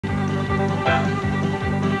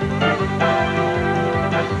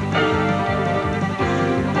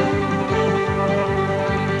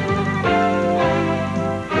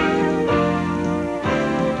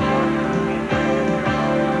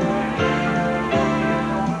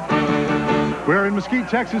We're in Mesquite,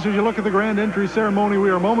 Texas. As you look at the grand entry ceremony, we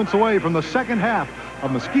are moments away from the second half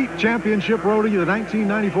of Mesquite Championship Rodeo, the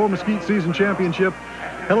 1994 Mesquite Season Championship.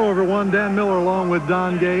 Hello, everyone. Dan Miller along with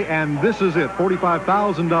Don Gay, and this is it.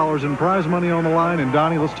 $45,000 in prize money on the line. And,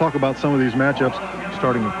 Donnie, let's talk about some of these matchups,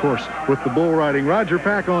 starting, of course, with the bull riding. Roger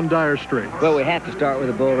Pack on Dire Straits. Well, we have to start with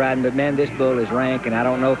the bull riding, but, man, this bull is rank, and I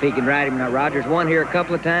don't know if he can ride him or not. Roger's won here a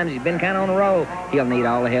couple of times. He's been kind of on a roll. He'll need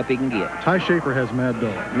all the help he can get. Ty Schaefer has Mad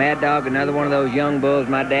Dog. Mad Dog, another one of those young bulls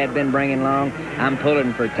my dad's been bringing along. I'm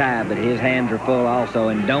pulling for Ty, but his hands are full also,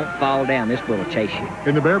 and don't fall down. This bull will chase you.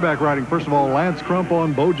 In the bareback riding, first of all, Lance Crump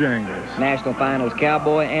on Bojangles. National Finals,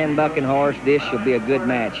 Cowboy and Bucking Horse. This should be a good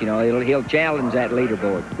match. You know, he'll challenge that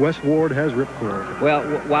leaderboard. Wes Ward has Ripcord. Well,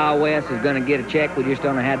 Wild West is going to get a check. We just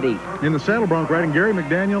don't know how deep. In the saddle bronc riding, Gary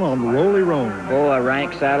McDaniel on Roly Roan. Oh, a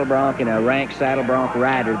ranked saddle bronc and a ranked saddle bronc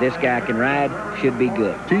rider. This guy can ride. Should be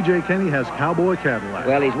good. TJ Kenny has Cowboy Cadillac.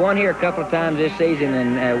 Well, he's won here a couple of times this season,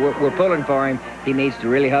 and we're pulling for him. He needs to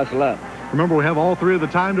really hustle up. Remember, we have all three of the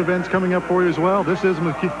timed events coming up for you as well. This is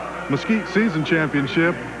Mesquite Season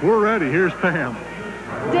Championship. We're ready. Here's Pam.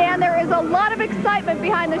 Dan, there is a lot of excitement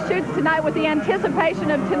behind the chutes tonight with the anticipation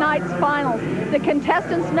of tonight's finals. The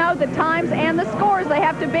contestants know the times and the scores they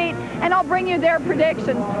have to beat, and I'll bring you their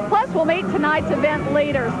predictions. Plus, we'll meet tonight's event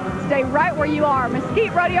leaders. Stay right where you are.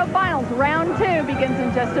 Mesquite Rodeo Finals Round 2 begins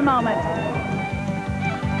in just a moment.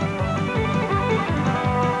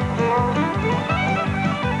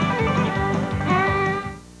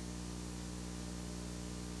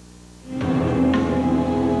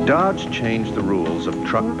 Dodge changed the rules of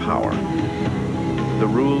truck power, the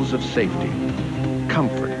rules of safety,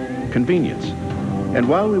 comfort, convenience. And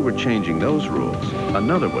while we were changing those rules,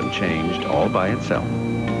 another one changed all by itself.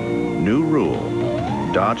 New rule: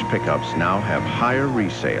 Dodge pickups now have higher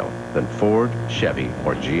resale than Ford, Chevy,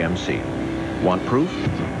 or GMC. Want proof?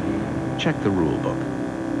 Check the rule book.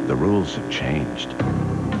 The rules have changed.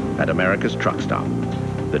 At America's Truck Stop,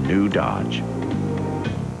 the new Dodge.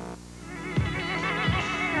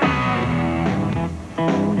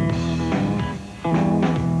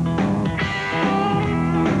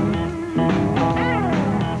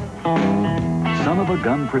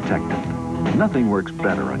 Gun protectant. Nothing works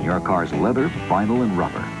better on your car's leather, vinyl, and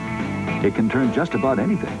rubber. It can turn just about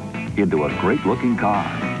anything into a great-looking car.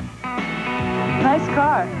 Nice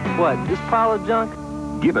car. What, this pile of junk?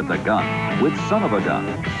 Give it the gun with Son of a Gun.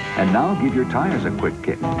 And now give your tires a quick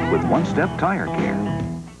kick with one-step tire care.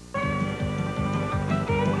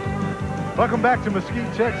 Welcome back to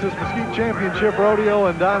Mesquite, Texas, Mesquite Championship Rodeo.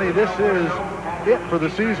 And, Donnie, this is it for the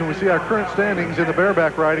season. We see our current standings in the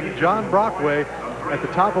bareback riding. John Brockway at the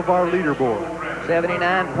top of our leaderboard. 79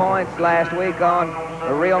 points last week on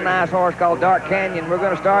a real nice horse called Dark Canyon. We're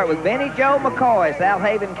going to start with Benny Joe McCoy, South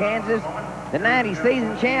Haven, Kansas, the 90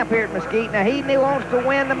 season champ here at Mesquite. Now, he wants to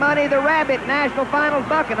win the money. The Rabbit National Finals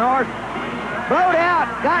Bucking Horse. Blowed out,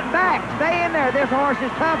 got back, stay in there. This horse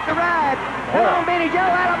is tough to ride. Come on, Benny Joe,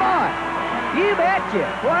 attaboy. You betcha.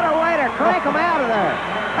 What a way to crank him out of there.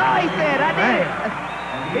 Oh, he said, I did it.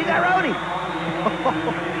 He's a roadie.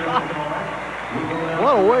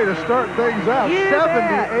 What a way to start things out. You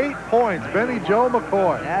 78 points, Benny Joe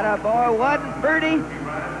McCoy. Attaboy, wasn't pretty,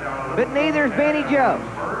 but neither's Benny Joe.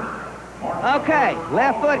 Okay,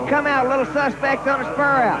 left foot come out, a little suspect on a spur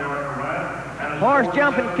out. Horse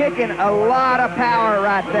jumping, kicking, a lot of power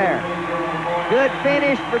right there. Good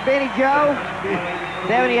finish for Benny Joe,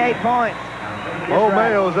 78 points. Bo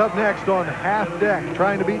Mayo's up next on half deck,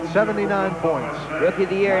 trying to beat 79 points. Rookie of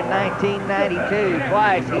the year in 1992,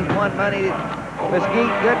 twice he's won money at Mesquite.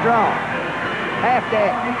 Good draw. Half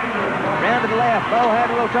deck. Round to the left. Bo had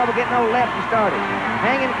a little trouble getting old lefty started.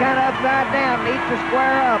 Hanging kind of upside down. Needs to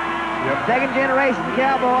square up. Yep. Second generation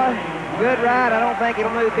Cowboy. Good ride. I don't think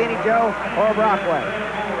it'll move Benny Joe or Brockway.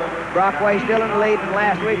 Brockway still in the lead from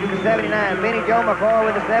last week with the 79. Benny Joe McCoy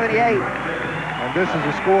with the 78. And this is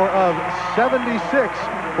a score of 76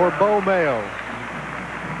 for Bo Mayo.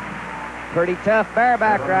 Pretty tough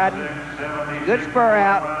bareback riding. Good spur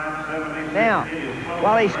out. Now,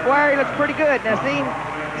 while he's square, he looks pretty good. Now see him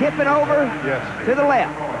tipping over to the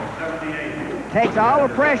left. Takes all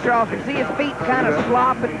the pressure off and see his feet kind of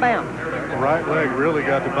slop and bounce. The right leg really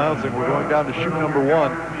got to bouncing. We're going down to chute number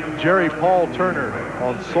 1. Jerry Paul Turner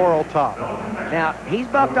on Sorrel Top. Now, he's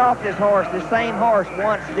bucked off this horse, the same horse,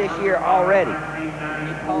 once this year already.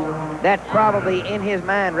 That's probably in his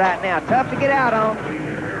mind right now. Tough to get out on.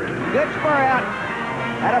 Good spur out.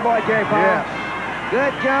 Attaboy, Jerry Paul. Yes.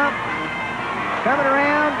 Good jump. Coming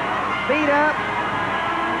around. Speed up.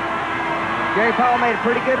 Jerry Paul made a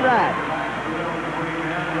pretty good ride.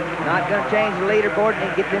 Not going to change the leaderboard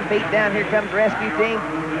and get them feet down. Here comes the rescue team.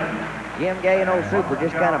 Jim Gay and old Super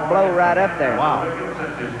just kind of blow right up there. Wow.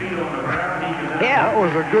 Yeah. That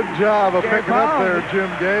was a good job of Jerry picking up Paul. there, Jim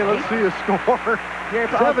Gay. Let's see his score. Jerry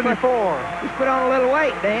Paul 74. He's put on a little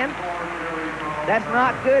weight, Dan. That's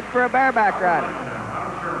not good for a bareback rider.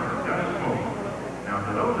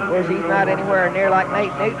 Of course, he's not anywhere near like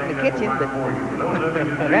Nate Newton in the kitchen, but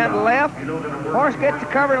around the left, horse gets to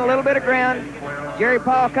covering a little bit of ground. Jerry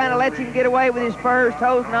Paul kind of lets him get away with his spurs,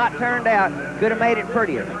 toes not turned out. Could have made it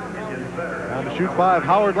prettier. Down to chute 5,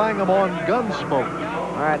 Howard Langham on Gunsmoke.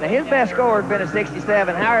 All right, now his best score has been a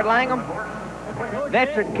 67. Howard Langham,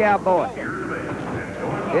 veteran cowboy.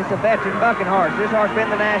 This is a veteran bucking horse. This horse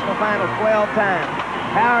been in the national finals 12 times.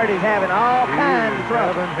 Howard is having all kinds of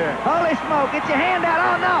trouble. Holy smoke, get your hand out.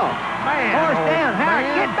 Oh, no. Man, horse down. Howard,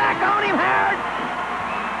 man. get back on him, Howard.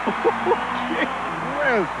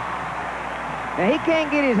 Now, he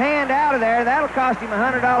can't get his hand out of there. That'll cost him a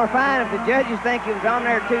 $100 fine if the judges think he was on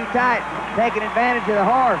there too tight, taking advantage of the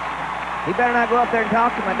horse. He better not go up there and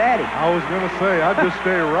talk to my daddy. I was going to say, I'd just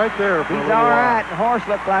stay right there for a He's little all while. right. The horse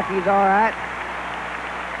looked like he's all right.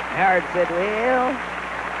 Howard said, well...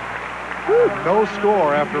 No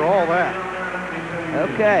score after all that.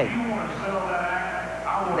 Okay.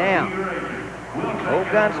 Now, old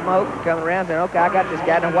Gunsmoke coming around saying, okay, I got this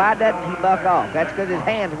guy. Now, why doesn't he buck off? That's because his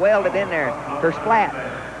hand's welded in there for splat.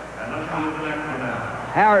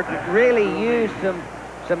 Howard really used some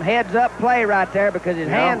heads-up play right there because his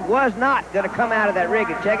hand was not going to come out of that rig.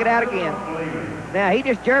 Check it out again. Now, he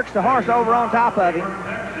just jerks the horse over on top of him.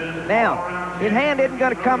 Now, his hand isn't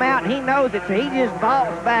going to come out, and he knows it, so he just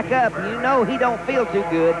vaults back up, and you know he don't feel too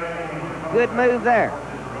good. Good move there.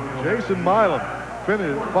 Jason Milam,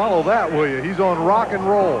 follow that, will you? He's on rock and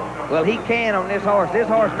roll. Well, he can on this horse. This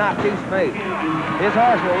horse is not too smooth. This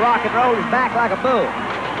horse will rock and roll his back like a bull.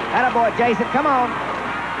 Attaboy, Jason, come on.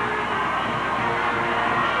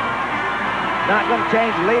 Not going to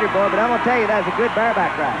change the leaderboard, but I'm going to tell you that's a good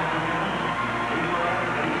bareback ride.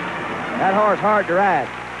 That horse hard to ride.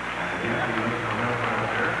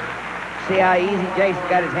 See how easy Jason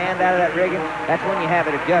got his hand out of that rigging? That's when you have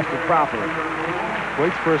it adjusted properly.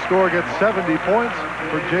 Waits for a score, gets 70 points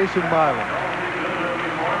for Jason Milam.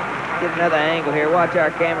 Get another angle here. Watch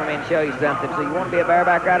our cameraman show you something. So you want to be a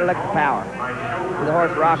bareback rider, look at the power. See the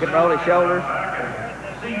horse rock and roll his shoulders.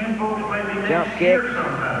 Jump kick.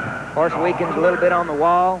 Horse weakens a little bit on the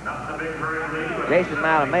wall. Jason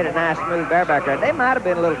Milam made a nice, smooth bareback ride. They might have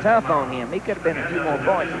been a little tough on him. He could have been a few more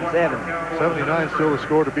points than 70. 79 still the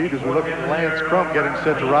score to beat as we look at Lance Crump getting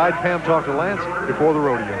set to ride. Pam talked to Lance before the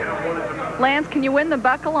rodeo. Lance, can you win the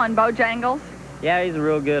buckle on Bojangles? Yeah, he's a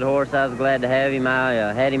real good horse. I was glad to have him. I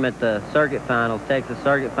had him at the circuit finals, Texas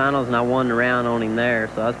circuit finals, and I won the round on him there,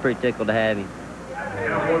 so I was pretty tickled to have him.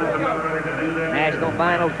 National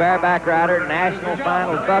finals bareback rider, national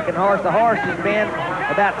finals bucking horse. The horse has been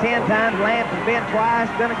about 10 times. Lance has been twice.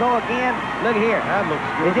 Gonna go again. Look here. That looks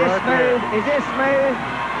good. Is this right smooth? there. Is this smooth?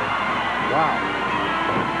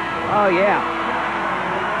 Wow. Oh, yeah.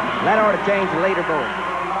 That ought to change the leaderboard.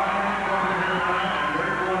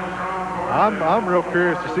 I'm real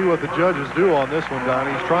curious to see what the judges do on this one,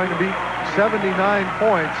 Donnie. He's trying to beat 79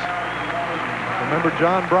 points. Remember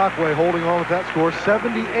John Brockway holding on with that score,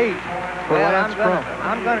 78 for Lance Crump.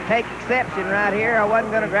 I'm going to take exception right here. I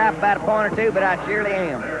wasn't going to grab about a point or two, but I surely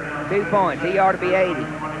am. 2 points. He ought to be 80.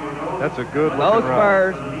 That's a good Low looking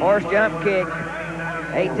ride. spurs, horse jump kick,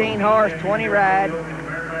 18 horse, 20 ride.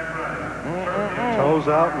 Toes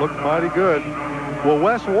out, looked mighty good. Well,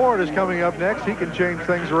 Wes Ward is coming up next. He can change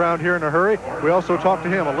things around here in a hurry. We also talked to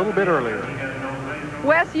him a little bit earlier.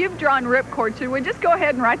 Wes, you've drawn Ripcord. Should we just go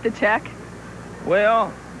ahead and write the check?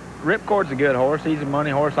 Well, Ripcord's a good horse. He's a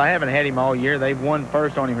money horse. I haven't had him all year. They've won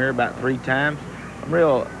first on him here about 3 times. I'm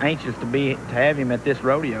real anxious to have him at this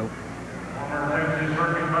rodeo. This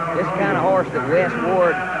kind of horse that Wes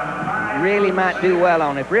Ward really might do well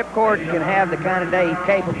on. If Ripcord can have the kind of day he's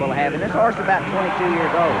capable of having, this horse is about 22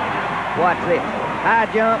 years old. Watch this. High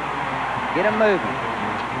jump. Get him moving.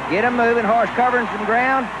 Get him moving. Horse covering some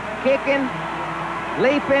ground. Kicking.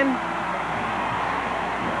 Leaping.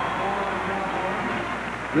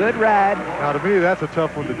 Good ride. Now, to me, that's a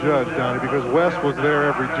tough one to judge, Donnie, because Wes was there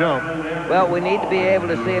every jump. Well, we need to be able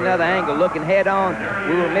to see another angle, looking head on.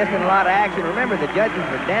 We were missing a lot of action. Remember, the judges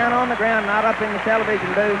were down on the ground, not up in the television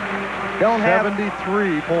booth. Don't have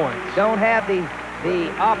 73 points. Don't have the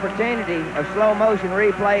opportunity of slow motion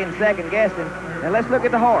replay and second guessing. Now let's look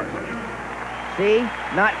at the horse. See,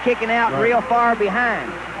 not kicking out real far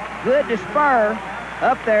behind. Good to spur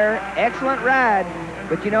up there. Excellent ride.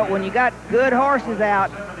 But you know, when you got good horses out,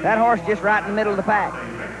 that horse just right in the middle of the pack.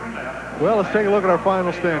 Well, let's take a look at our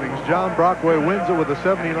final standings. John Brockway wins it with a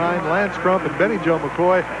 79. Lance Crump and Benny Joe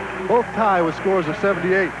McCoy both tie with scores of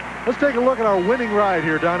 78. Let's take a look at our winning ride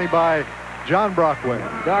here, Donnie, by John Brockway.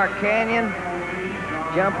 Dark Canyon,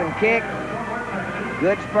 jump and kick,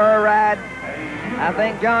 good spur ride. I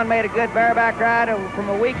think John made a good bareback ride from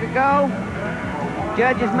a week ago.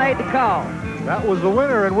 Judges made the call. That was the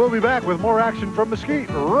winner, and we'll be back with more action from Mesquite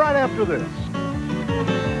right after this.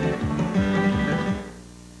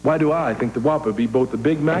 Why do I think the Whopper beat both the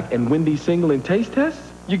Big Mac and Wendy's single in taste tests?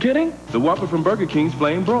 You kidding? The Whopper from Burger King's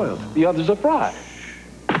flame broiled. The others are fried.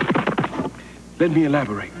 Let me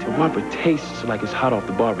elaborate. The Whopper tastes like it's hot off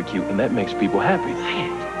the barbecue, and that makes people happy.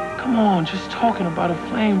 Come on, just talking about a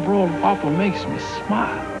flame broiled Whopper makes me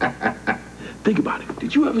smile. Think about it.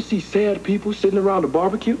 Did you ever see sad people sitting around a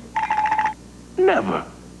barbecue? Never.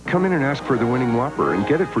 Come in and ask for the winning Whopper and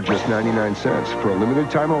get it for just 99 cents for a limited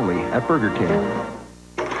time only at Burger King.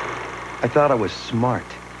 I thought I was smart.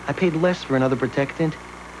 I paid less for another protectant.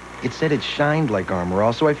 It said it shined like Armor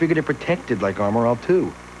All, so I figured it protected like Armor All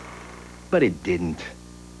too. But it didn't.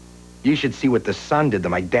 You should see what the sun did to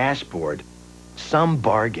my dashboard. Some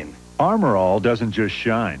bargain. Armor All doesn't just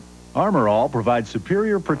shine. Armor All provides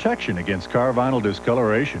superior protection against car vinyl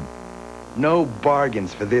discoloration. No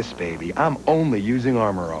bargains for this, baby. I'm only using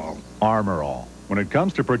Armor All. Armor All. When it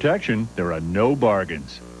comes to protection, there are no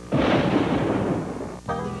bargains.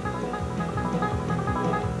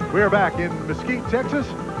 We are back in Mesquite, Texas,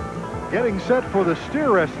 getting set for the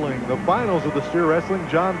steer wrestling, the finals of the steer wrestling.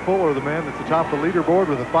 John Fuller, the man that's atop the leaderboard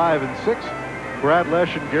with a 5 and 6. Brad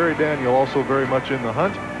Lesh and Gary Daniel also very much in the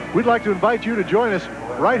hunt. We'd like to invite you to join us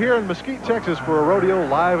right here in Mesquite, Texas for a rodeo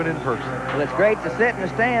live and in person. Well, it's great to sit in the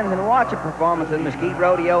stands and watch a performance of Mesquite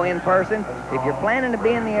Rodeo in person. If you're planning to be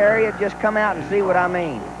in the area, just come out and see what I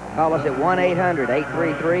mean. Call us at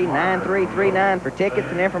 1-800-833-9339 for tickets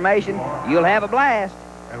and information. You'll have a blast.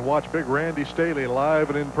 And watch Big Randy Staley live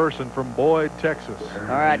and in person from Boyd, Texas. All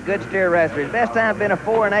right, good steer wrestlers. Best time's been a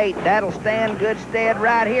 4 and 8. That'll stand good stead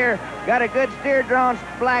right here. Got a good steer drawn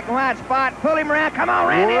black and white spot. Pull him around. Come on,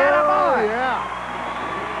 Randy. Atta boy. Yeah.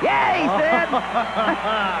 Yeah, he said.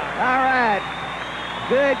 All right.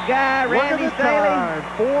 Good guy, Randy Staley.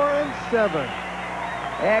 4 and 7.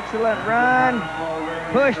 Excellent run.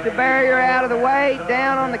 Push the barrier out of the way.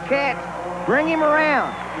 Down on the catch. Bring him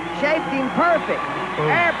around. Shaped him perfect.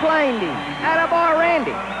 Airplaned him. Attaboy,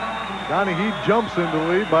 Randy. Donnie, he jumps into the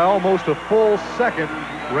lead by almost a full second.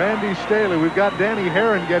 Randy Staley. We've got Danny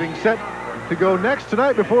Herron getting set to go next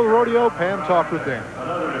tonight before the rodeo. Pam talked with Dan.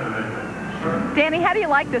 Danny, how do you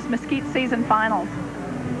like this Mesquite season finals?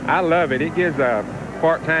 I love it. It gives a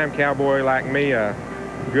part-time cowboy like me a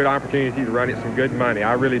good opportunity to run it some good money.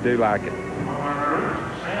 I really do like it.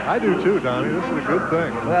 I do too, Donnie. This is a good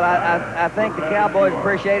thing. Well, I think the Cowboys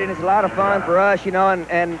appreciate it. It's a lot of fun for us, you know,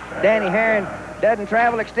 and Danny Herron doesn't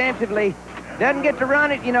travel extensively. Doesn't get to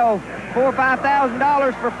run it, you know, $4,000 or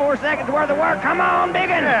 $5,000 for 4 seconds worth of work. Come on, Biggin.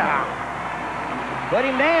 Yeah. Put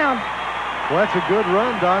him down. Well, that's a good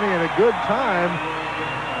run, Donnie, and a good time.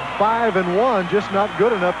 5 and 1, just not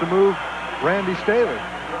good enough to move Randy Staley.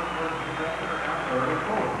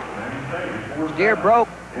 Steer broke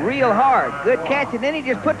real hard. Good catch, and then he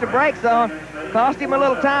just put the brakes on. Cost him a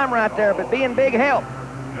little time right there, but being big help.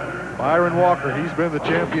 Byron Walker, he's been the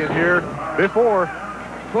champion here before.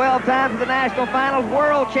 12 times the national finals,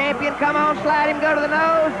 world champion. Come on, slide him, go to the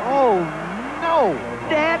nose. Oh, no.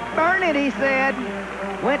 Dad, burn it, he said.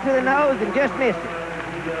 Went to the nose and just missed it.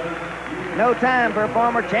 No time for a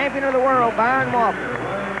former champion of the world, Byron Walker.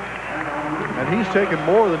 And he's taken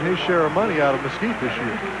more than his share of money out of Mesquite this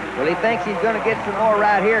year. Well, he thinks he's going to get some more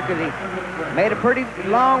right here because he made a pretty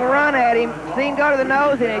long run at him. Seen go to the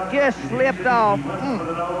nose, and it just slipped off.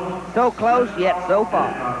 So close, yet so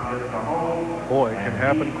far. Boy, it can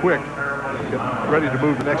happen quick. Get ready to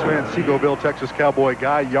move the next man, Seagoville, Texas cowboy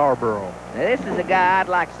Guy Yarborough. Now, this is a guy I'd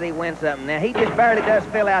like to see win something. Now, he just barely does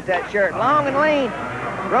fill out that shirt. Long and lean.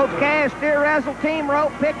 Ropes, calves, steer wrestle, team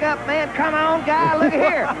rope, pickup, man. Come on, Guy, look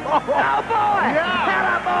here. Oh, boy. Yeah.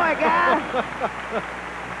 Hello, boy, Guy.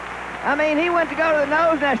 I mean, he went to go to the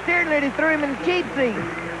nose, and I steered it, he threw him in the cheap seat.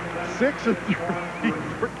 6 and 3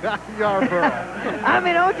 for Guy Yarborough. I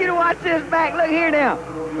mean, I want you to watch this back. Look here now.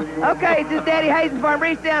 Okay, it's just Daddy Hazen's farm.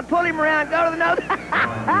 Reach down, pull him around, go to the nose.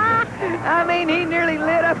 I mean, he nearly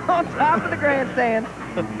lit up on top of the grandstand.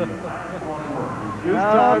 His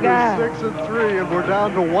time is 6 and 3, and we're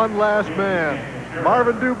down to one last man,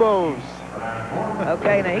 Marvin Dubose.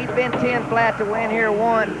 Okay, now he's been 10 flat to win here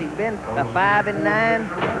once. He's been a 5 and 9.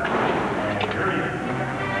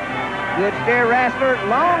 Good steer wrestler,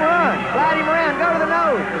 long run. Slide him around, go to the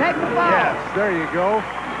nose, take the ball. Yes, there you go.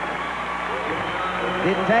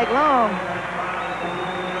 Didn't take long.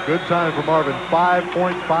 Good time for Marvin,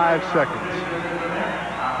 5.5 seconds.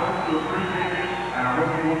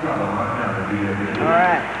 All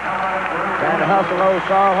right. Trying to hustle old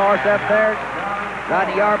Saw Horse up there.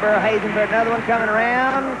 Rodney Yarborough hazing for another one coming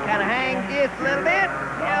around. Kind of hangs just a little bit.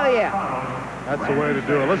 Hell yeah. That's the way to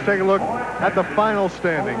do it. Let's take a look at the final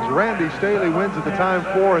standings. Randy Staley wins at the time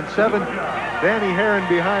 4 and 7. Danny Herron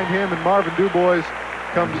behind him, and Marvin Dubois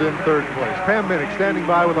comes in 3rd place. Pam Minick standing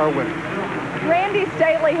by with our winner. Randy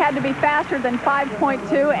Staley had to be faster than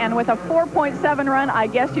 5.2, and with a 4.7 run, I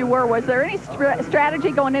guess you were. Was there any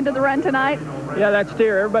strategy going into the run tonight? Yeah, that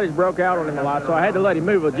steer, everybody's broke out on him a lot, so I had to let him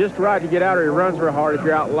move it just right to get out, or he runs real hard if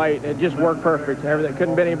you're out late, and it just worked perfect. Everything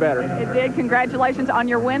couldn't be any better. It did. Congratulations on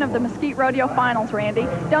your win of the Mesquite Rodeo Finals, Randy.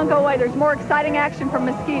 Don't go away. There's more exciting action from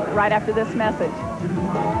Mesquite right after this message.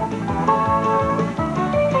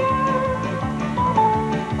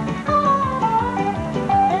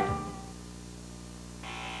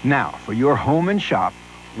 Now, for your home and shop,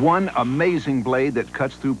 one amazing blade that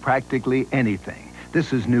cuts through practically anything.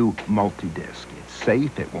 This is new Multi-Disc. It's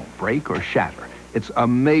safe, it won't break or shatter. It's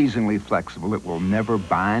amazingly flexible. It will never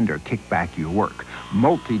bind or kick back your work.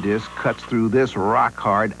 Multi-Disc cuts through this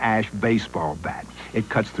rock-hard ash baseball bat. It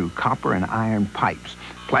cuts through copper and iron pipes.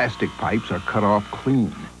 Plastic pipes are cut off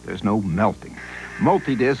clean. There's no melting.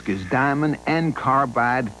 Multi-Disc is diamond and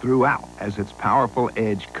carbide throughout. As its powerful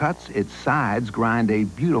edge cuts, its sides grind a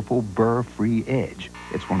beautiful burr-free edge.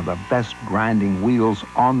 It's one of the best grinding wheels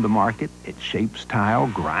on the market. It shapes tile,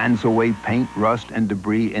 grinds away paint, rust, and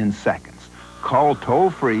debris in seconds. Call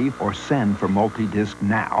toll-free or send for Multi-Disc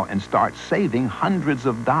now and start saving hundreds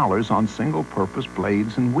of dollars on single-purpose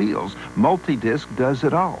blades and wheels. Multi-Disc does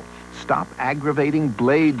it all. Stop aggravating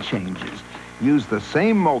blade changes. Use the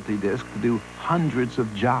same Multi-Disc to do hundreds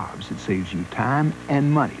of jobs. It saves you time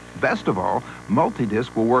and money. Best of all,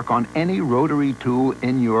 Multi-Disc will work on any rotary tool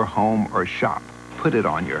in your home or shop. Put it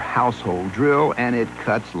on your household drill and it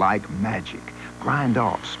cuts like magic. Grind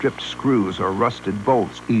off stripped screws or rusted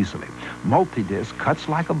bolts easily. Multi-Disc cuts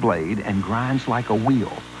like a blade and grinds like a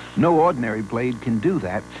wheel. No ordinary blade can do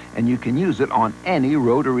that, and you can use it on any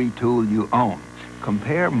rotary tool you own.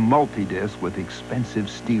 Compare Multi-Disc with expensive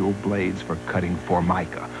steel blades for cutting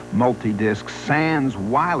Formica. Multi-Disc sands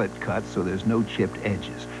while it cuts, so there's no chipped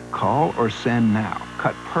edges. Call or send now.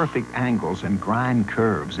 Cut perfect angles and grind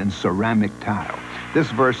curves in ceramic tile.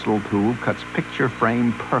 This versatile tool cuts picture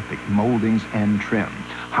frame perfect moldings and trim.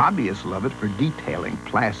 Hobbyists love it for detailing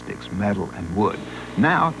plastics, metal, and wood.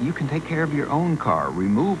 Now you can take care of your own car.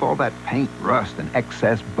 Remove all that paint, rust, and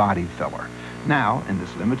excess body filler. Now, in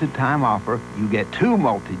this limited time offer, you get 2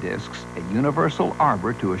 Multi-Discs, a universal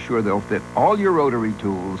arbor to assure they'll fit all your rotary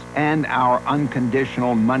tools, and our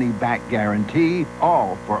unconditional money-back guarantee,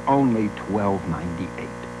 all for only $12.98.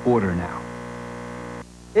 Order now.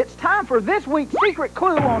 It's time for this week's secret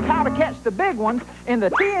clue on how to catch the big ones in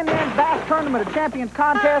the TNN Bass Tournament of Champions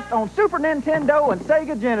contest on Super Nintendo and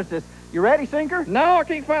Sega Genesis. You ready, Sinker? No, I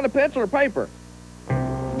can't find a pencil or paper.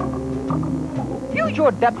 Use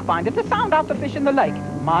your depth finder to sound out the fish in the lake.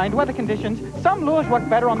 Mind weather conditions. Some lures work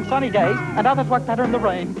better on sunny days, and others work better in the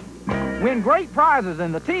rain. Win great prizes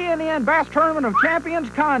in the TNN Bass Tournament of Champions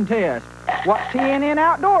contest. Watch TNN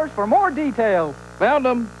Outdoors for more details. Found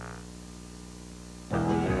them.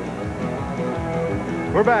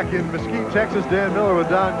 We're back in Mesquite, Texas. Dan Miller with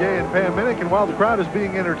Don Gay and Pam Minick. And while the crowd is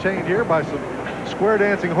being entertained here by some square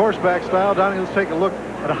dancing horseback style, Donnie, let's take a look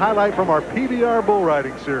at a highlight from our PBR bull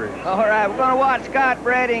riding series. All right, we're going to watch Scott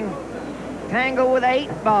Bredding tangle with 8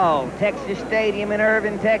 Ball. Texas Stadium in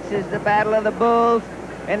Irving, Texas, the Battle of the Bulls.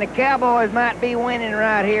 And the Cowboys might be winning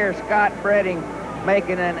right here. Scott Bredding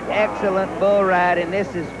making an excellent bull ride, and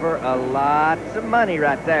this is for a lot of money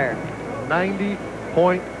right there.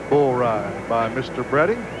 90-point bull ride by Mr.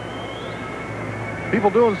 Bredding. People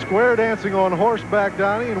doing square dancing on horseback,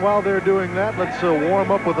 Donnie, and while they're doing that, let's warm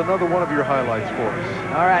up with another one of your highlights for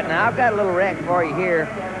us. All right, now I've got a little wreck for you here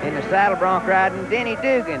in the saddle bronc riding. Denny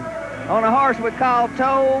Dugan on a horse we call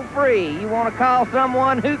Toll Free. You want to call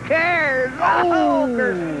someone who cares? Oh,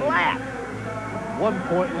 flat. 1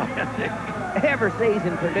 point landing. Every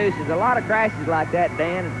season produces a lot of crashes like that,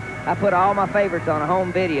 Dan. I put all my favorites on a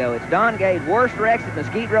home video. It's Don Gay's Worst Wrecks at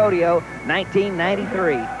Mesquite Rodeo,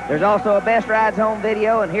 1993. There's also a Best Rides home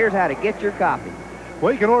video, and here's how to get your copy.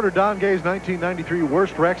 Well, you can order Don Gay's 1993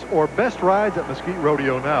 Worst Wrecks or Best Rides at Mesquite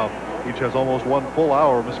Rodeo now. Each has almost 1 full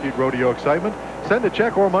hour of Mesquite Rodeo excitement. Send a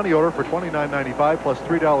check or money order for $29.95 plus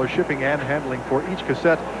 $3 shipping and handling for each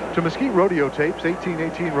cassette to Mesquite Rodeo Tapes,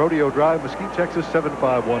 1818 Rodeo Drive, Mesquite, Texas,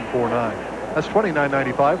 75149. That's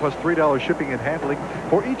 $29.95 plus $3 shipping and handling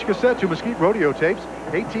for each cassette to Mesquite Rodeo tapes.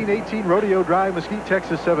 1818 Rodeo Drive, Mesquite,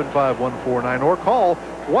 Texas 75149, or call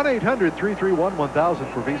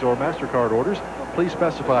 1-800-331-1000 for Visa or MasterCard orders. Please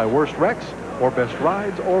specify worst wrecks or best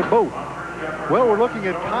rides or both. Well, we're looking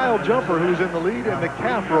at Kyle Jumper, who's in the lead in the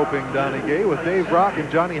calf roping, Donnie Gay, with Dave Brock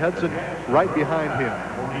and Johnny Hudson right behind him.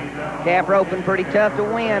 Calf roping pretty tough to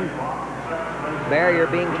win. Barrier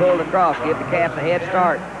being pulled across. Give the calf a head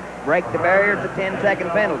start. Break the barrier, it's a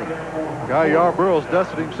 10-second penalty. Guy Yarborough's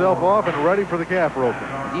dusted himself off and ready for the calf roping.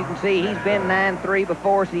 You can see he's been 9-3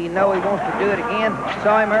 before, so you know he wants to do it again.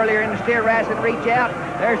 Saw him earlier in the steer wrestling, reach out.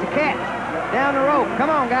 There's the catch. Down the rope.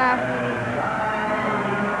 Come on, guy.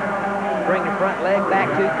 Bring the front leg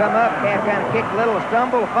back to come up. Calf kind of kicked a little, a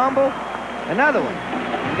stumble, a fumble. Another one.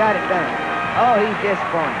 He got it done. Oh, he's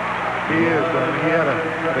disappointed. He is, he had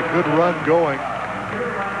a good run going.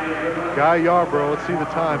 Guy Yarborough, let's see the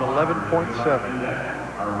time,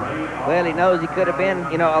 11.7. Well, he knows he could have been,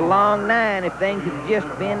 you know, a long 9 if things had just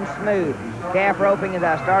been smooth. Calf roping, as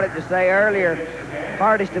I started to say earlier,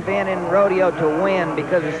 hardest event in rodeo to win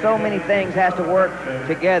because of so many things has to work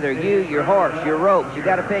together. You, your horse, your ropes, you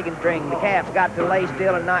got a picking string. The calf's got to lay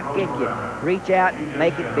still and not kick you. Reach out and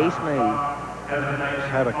make it be smooth. He's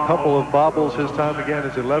had a couple of bobbles. His time again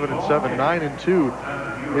is 11-7. 9-2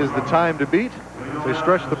 is the time to beat. They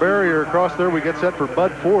stretch the barrier across there. We get set for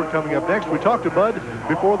Bud Ford coming up next. We talked to Bud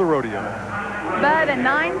before the rodeo. Bud, a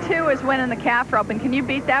 9-2 is winning the calf roping. Can you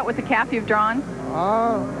beat that with the calf you've drawn?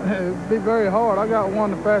 It'd be very hard. I got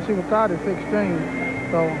one the fast he was tied at 16,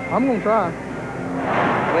 so I'm going to try.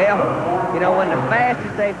 Well, you know, when the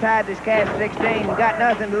fastest they've tied this calf 16, you got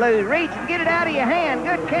nothing to lose. Reach and get it out of your hand.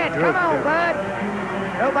 Good catch. Come on, Bud.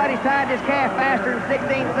 Nobody's tied this calf faster than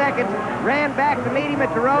 16 seconds. Ran back to meet him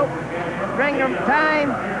at the rope. Bring him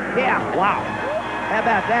time. Yeah, wow. How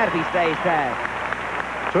about that if he stays tied?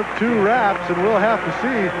 Took 2 wraps, and we'll have to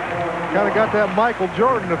see. Kind of got that Michael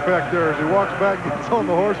Jordan effect there as he walks back and gets on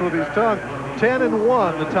the horse with his tongue.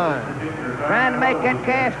 10-1 the time. Trying to make that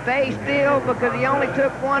calf stay still because he only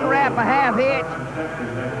took 1 wrap, a half hitch.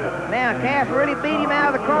 Now, calf really beat him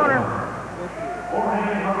out of the corner.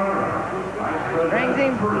 Brings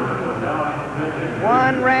him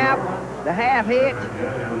 1 wrap, the half hitch,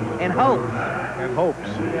 and hopes. And hopes.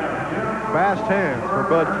 Fast hands for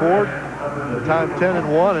Bud Ford. The time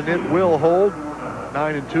 10-1, and it will hold.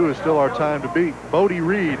 9-2 is still our time to beat. Bodie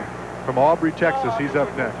Reid from Aubrey, Texas. He's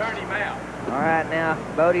up next. All right, now,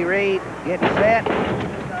 Bodie Reid getting set.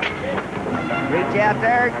 Reach out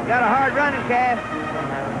there. Got a hard running calf.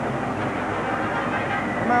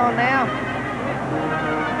 Come on now.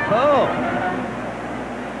 Pull.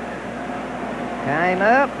 Time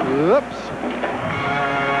up. Oops.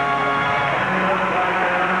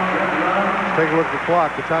 Let's take a look at the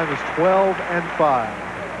clock. The time is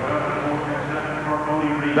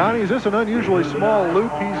 12-5. Donnie, is this an unusually small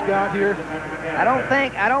loop he's got here? I don't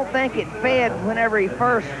think it fed whenever he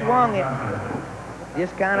first swung it.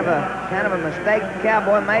 Just kind of a mistake the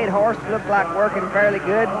cowboy made. Horse looked like working fairly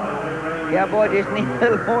good. Cowboy just needs a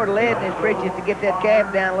little more lead in his britches to get that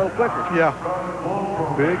calf down a little quicker. Yeah,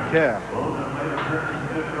 big calf.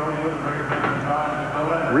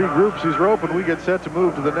 Regroups his rope, and we get set to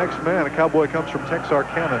move to the next man. A cowboy comes from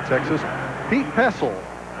Texarkana, Texas. Pete Pessel.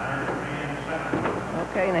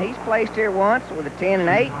 Okay, now he's placed here once with a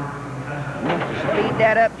 10-8. Speed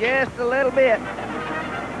that up just a little bit.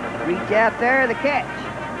 Reach out there, the catch.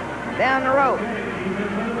 Down the rope.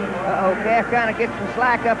 Uh-oh, calf kind of gets some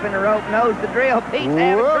slack up in the rope, knows the drill. Pete's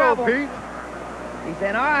having trouble. Pete. He's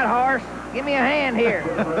saying, all right, horse, give me a hand here.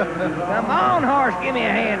 Come on, horse, give me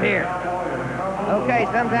a hand here. Okay,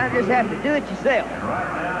 sometimes you just have to do it yourself.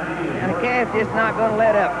 And the calf's just not going to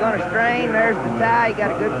let up. Going to strain. There's the tie. You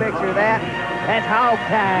got a good picture of that. That's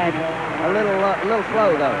hog-tied. A little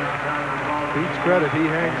slow, though. Pete's credit, he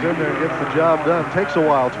hangs in there and gets the job done. Takes a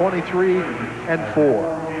while,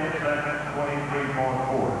 23-4.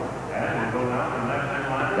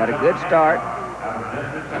 Got a good start.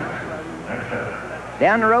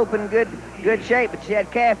 Down the rope in good shape, but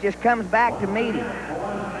that calf just comes back to meet him.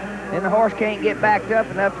 Then the horse can't get backed up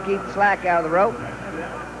enough to keep the slack out of the rope.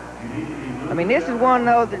 I mean, this is one,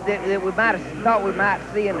 though, that we might have thought we might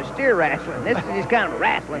see in the steer wrestling. This is just kind of a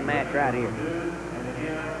wrestling match right here.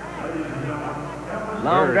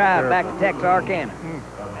 Long drive back to Texarkana.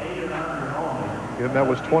 And that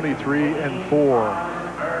was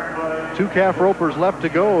 23-4. 2 calf ropers left to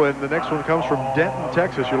go, and the next one comes from Denton,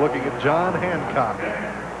 Texas. You're looking at John Hancock,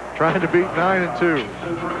 trying to beat 9-2.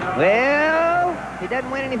 Well, if he doesn't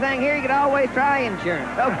win anything here, he could always try insurance.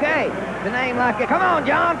 Okay, the name like it. Come on,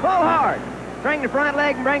 John, pull hard. Bring the front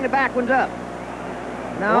leg and bring the back ones up.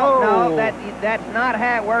 No, that's not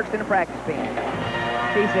how it works in a practice pen.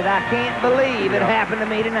 He said, I can't believe it happened to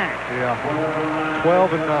me tonight. Yeah.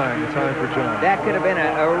 12 and 9, the time for John. That could have been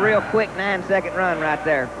a real quick 9-second run right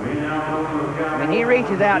there. I mean, he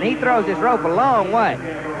reaches out and he throws this rope a long way.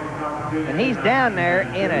 And he's down there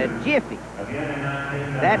in a jiffy.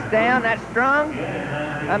 That's down, that's strung.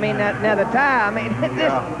 I mean, now the tie, I mean,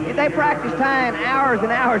 they practice tying hours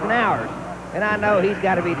and hours and hours. And I know he's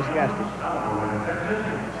got to be disgusted.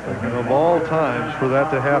 Thinking of all times for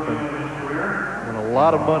that to happen. And a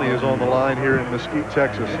lot of money is on the line here in Mesquite,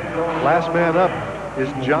 Texas. Last man up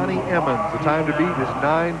is Johnny Emmons. The time to beat is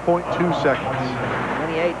 9.2 seconds.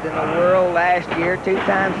 28th in the world last year,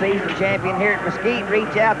 two-time season champion here at Mesquite.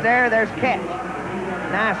 Reach out there, there's Catch.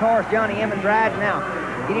 Nice horse Johnny Emmons rides now.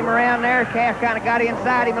 Get him around there. Calf kind of got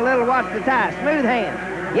inside him a little. Watch the tie. Smooth hands.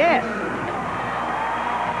 Yes.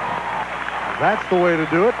 That's the way to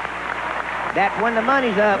do it. That's when the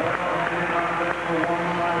money's up.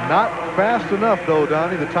 Not fast enough, though,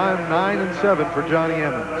 Donnie. The time 9 and 7 for Johnny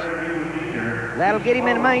Emmons. That'll get him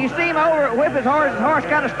in the money. You see him over whip his horse. His horse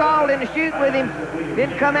kind of stalled in the chute with him.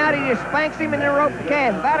 Didn't come out. He just spanks him and then roped the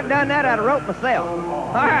calf. If I'd have done that, I'd have roped myself.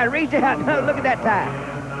 All right, reach out. Look at that tie.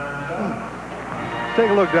 Take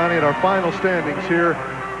a look, Donnie, at our final standings here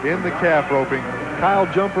in the calf roping. Kyle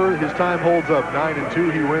Jumper, his time holds up 9 and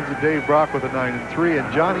 2. He wins at Dave Brock with a 9 and 3,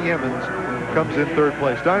 and Johnny Emmons comes in third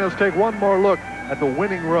place. Donnie, let's take one more look at the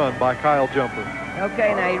winning run by Kyle Jumper.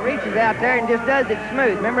 Okay, now he reaches out there and just does it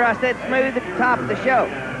smooth. Remember I said smooth at the top of the show.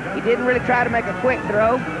 He didn't really try to make a quick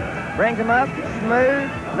throw. Brings him up, smooth,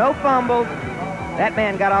 no fumbles. That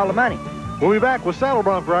man got all the money. We'll be back with Saddle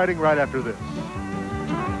Bronc riding right after this.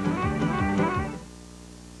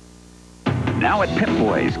 Now at Pep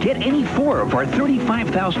Boys, get any 4 of our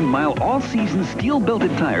 35,000-mile all-season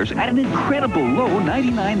steel-belted tires at an incredible low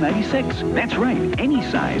 $99.96. That's right, any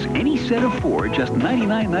size, any set of 4, just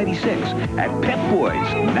 $99.96 at Pep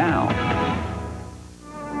Boys now.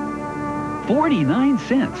 49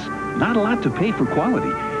 cents. Not a lot to pay for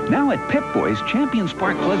quality. Now at Pep Boys, Champion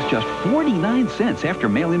spark plugs just 49 cents after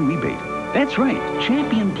mail-in rebate. That's right,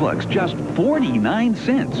 Champion plugs just 49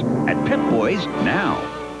 cents at Pep Boys now.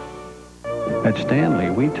 At Stanley,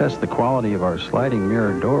 we test the quality of our sliding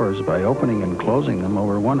mirror doors by opening and closing them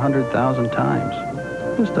over 100,000 times.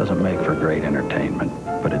 This doesn't make for great entertainment,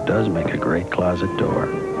 but it does make a great closet door.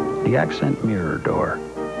 The Accent Mirror Door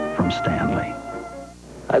from Stanley.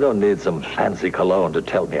 I don't need some fancy cologne to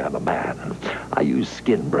tell me I'm a man. I use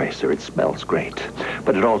Skin Bracer. It smells great,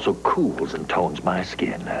 but it also cools and tones my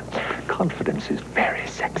skin. Confidence is very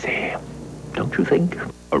sexy, don't you think?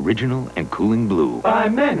 Original and cooling blue. By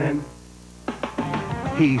Menon.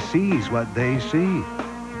 He sees what they see.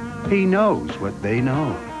 He knows what they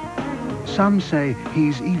know. Some say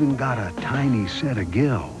he's even got a tiny set of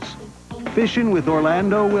gills. Fishing with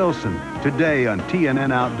Orlando Wilson, today on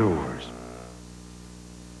TNN Outdoors.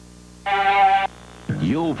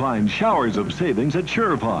 You'll find showers of savings at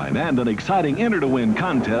Surefine and an exciting enter-to-win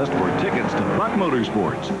contest for tickets to Buck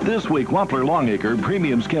Motorsports. This week, Wampler Longacre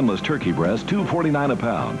Premium Skinless Turkey Breast, $2.49 a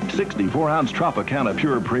pound. 64-ounce Tropicana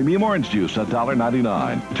Pure Premium Orange Juice,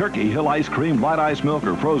 $1.99. Turkey Hill Ice Cream, Light Ice Milk,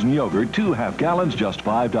 or Frozen Yogurt, 2 half gallons, just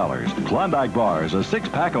 $5. Klondike Bars, a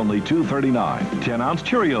 6-pack, only $2.39. 10-ounce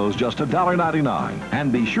Cheerios, just $1.99.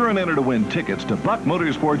 And be sure and enter to win tickets to Buck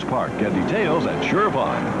Motorsports Park. Get details at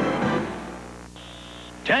Surefine.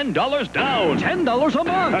 $10 down. $10 a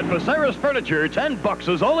month. At Viserys Furniture, $10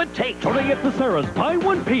 is all it takes. Only at Viserys, buy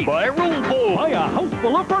one piece. Buy a room full. Buy a house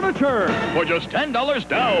full of furniture. For just $10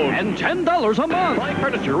 down. And $10 a month. Buy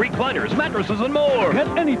furniture, recliners, mattresses, and more.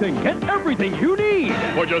 Get anything, get everything you need.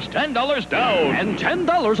 For just $10 down. And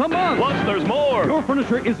 $10 a month. Plus, there's more. Your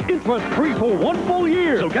furniture is interest-free for 1 full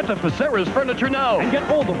year. So get to Viserys Furniture now. And get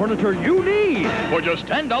all the furniture you need. For just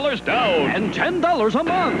 $10 down. And $10 a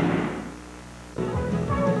month.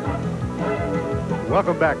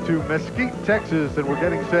 Welcome back to Mesquite, Texas, and we're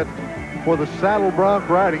getting set for the Saddle Bronc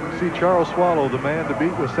riding. You see Charles Swallow, the man to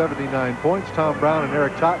beat, with 79 points. Tom Brown and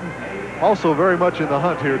Eric Totten also very much in the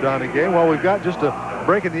hunt here, Don and Game. Well, we've got just a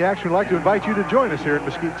break in the action. We'd like to invite you to join us here in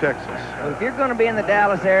Mesquite, Texas. Well, if you're going to be in the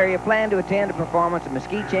Dallas area, plan to attend a performance of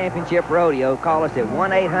Mesquite Championship Rodeo, call us at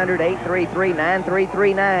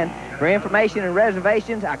 1-800-833-9339. For information and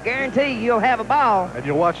reservations, I guarantee you'll have a ball. And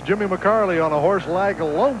you'll watch Jimmy McCarley on a horse like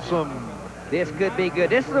Lonesome. This could be good.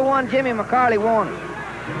 This is the one Jimmy McCarley wanted.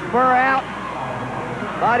 Spur out.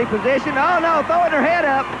 Body position. Oh, no, throwing her head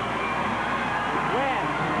up.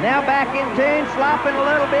 Now back in tune, slopping a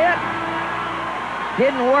little bit.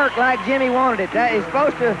 Didn't work like Jimmy wanted it. That is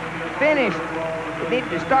supposed to finish. It needed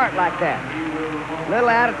to start like that. A little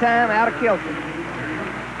out of time, out of kilter.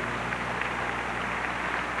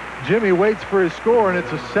 Jimmy waits for his score, and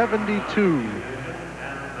it's a 72.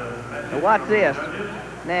 Now watch this.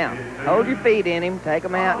 Now, hold your feet in him. Take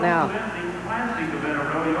them out now.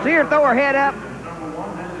 See her throw her head up?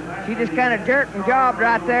 She just kind of jerked and jobbed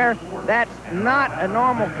right there. That's not a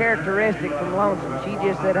normal characteristic from Lonesome. She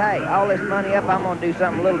just said, hey, all this money up, I'm going to do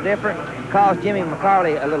something a little different. Caused Jimmy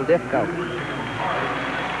McCarley a little difficulty.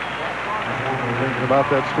 Thinking about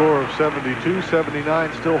that score of 72,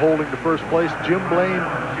 79, still holding the first place. Jim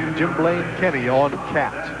Blaine Kenny on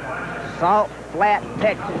Cat. Salt Flat,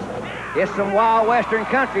 Texas. It's some wild western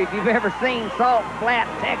country if you've ever seen Salt Flat,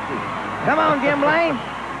 Texas. Come on, Jim Blaine.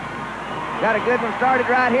 Got a good one started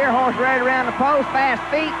right here. Horse right around the post. Fast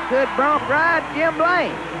feet. Good bronc ride. Jim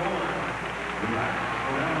Blaine.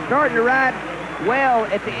 Starting to ride well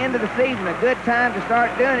at the end of the season. A good time to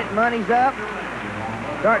start doing it. Money's up.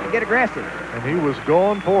 Starting to get aggressive. And he was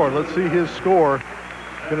going for it. Let's see his score.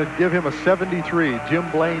 Going to give him a 73. Jim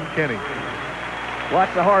Blaine Kenny.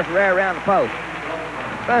 Watch the horse right around the post.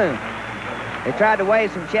 Boom. They tried to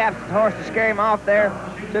wave some chaps at the horse to scare him off there.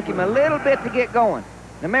 Took him a little bit to get going.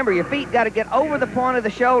 Now remember, your feet got to get over the point of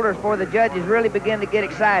the shoulders before the judges really begin to get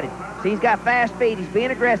excited. See, he's got fast feet. He's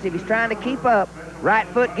being aggressive. He's trying to keep up. Right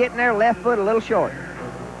foot getting there, left foot a little short.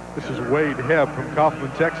 This is Wade Hebb from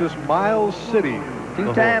Kaufman, Texas, Miles City.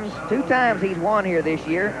 Two times he's won here this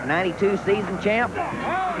year. 92 season champ.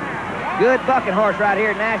 Good bucking horse right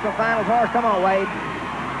here. National Finals horse. Come on, Wade.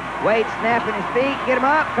 Wade snapping his feet. Get him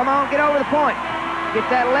up. Come on, get over the point. Get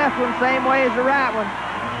that left one same way as the right one.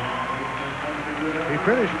 He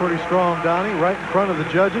finished pretty strong, Donnie, right in front of the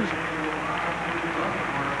judges.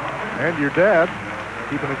 And your dad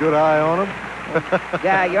keeping a good eye on him.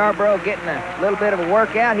 Guy Yarborough getting a little bit of a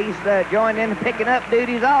workout. He's joined in picking up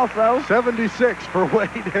duties also. 76 for Wade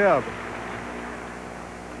Hebb.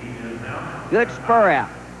 Good spur out.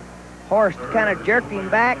 Horse kind of jerked him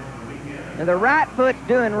back. And the right foot's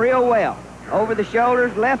doing real well. Over the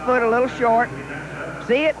shoulders, left foot a little short.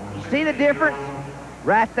 See it? See the difference?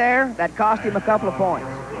 Right there, that cost him a couple of points.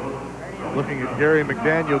 Looking at Gary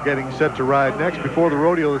McDaniel getting set to ride next. Before the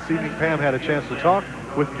rodeo this evening, Pam had a chance to talk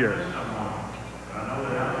with Gary.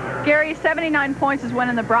 Gary, 79 points is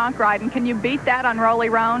winning the bronc ride, and can you beat that on Rolly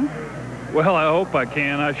Roan? Well, I hope I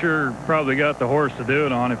can. I sure probably got the horse to do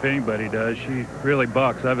it on if anybody does. She really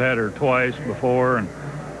bucks. I've had her twice before and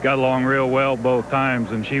got along real well both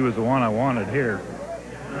times, and she was the one I wanted here.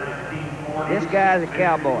 This guy's a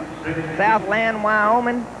cowboy. Southland,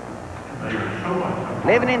 Wyoming.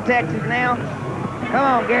 Living in Texas now. Come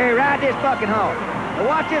on, Gary, ride this fucking horse. Now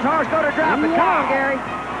watch this horse go to drop it. Come on, Gary.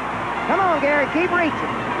 Come on, Gary, keep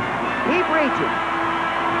reaching. Keep reaching.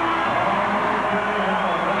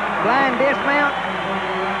 Blind dismount.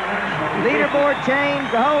 Leaderboard change,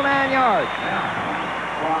 the whole 9 yards.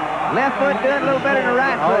 Left foot doing a little better than the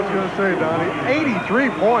right foot. I was going to say, Donnie, 83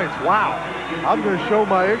 points. Wow. I'm going to show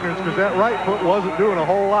my ignorance because that right foot wasn't doing a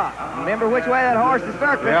whole lot. Remember which way that horse is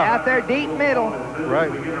circling. Yeah. Out there deep middle.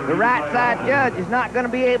 Right. The right side judge is not going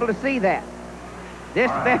to be able to see that.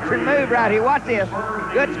 This veteran move right here. Watch this.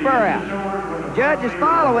 Good spur out. Judge is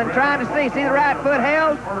following, trying to see. See the right foot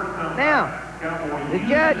held? Now, the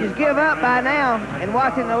judges give up by now and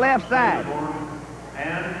watching the left side.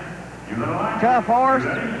 Tough horse.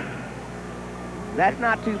 That's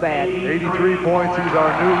not too bad. 83 points. He's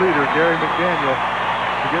our new leader, Gary McDaniel.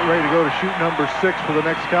 To get ready to go to shoot number 6 for the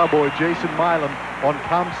next cowboy, Jason Milam on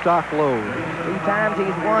Comstock Load. 2 times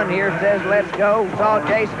he's won here, says let's go. Saw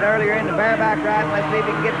Jason earlier in the bareback ride. Let's see if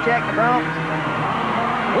he can get a check in the bronc.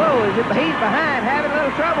 Whoa, he's behind, having a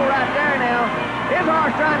little trouble right there now. His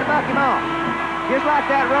horse trying to buck him off. Just like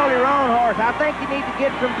that Rolly Roan horse. I think you need to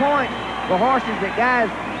get some points for horses that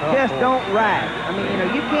guys just don't ride. I mean, you know,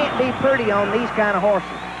 you can't be pretty on these kind of horses.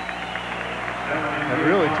 And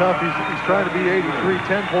really tough. He's trying to beat 83,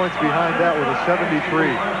 10 points behind that with a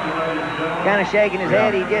 73. Kind of shaking his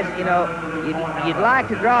head. He just, you know, you'd like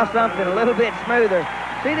to draw something a little bit smoother.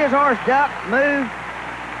 See this horse duck, move,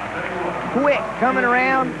 quick, coming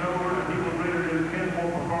around.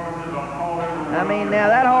 I mean, now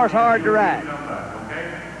that horse hard to ride.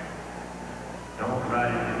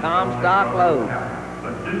 Comstock Load.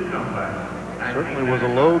 Certainly was a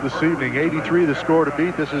load this evening. 83 the score to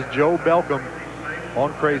beat. This is Joe Belcom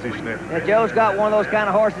on Crazy Snake. Now, Joe's got one of those kind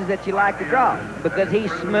of horses that you like to draw because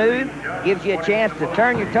he's smooth, gives you a chance to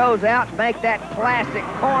turn your toes out, make that classic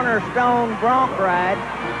cornerstone bronc ride.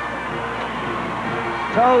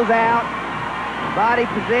 Toes out, body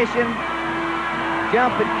position,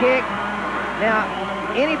 jump and kick. Now,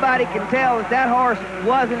 anybody can tell that horse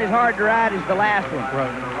wasn't as hard to ride as the last one.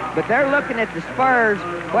 Right. But they're looking at the spurs.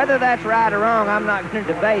 Whether that's right or wrong, I'm not going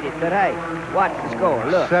to debate it. But hey, watch the score.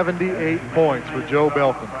 Look. 78 points for Joe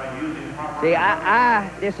Belkin. See, I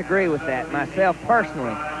disagree with that myself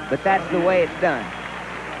personally, but that's the way it's done.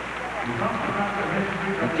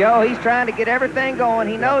 And Joe, he's trying to get everything going.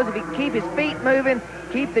 He knows if he can keep his feet moving,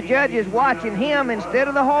 keep the judges watching him instead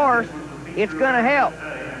of the horse, it's going to help.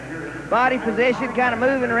 Body position kind of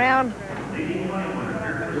moving around.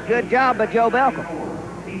 A good job by Joe Belkin.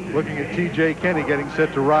 Looking at T.J. Kenny getting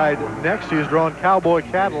set to ride next. He has drawn Cowboy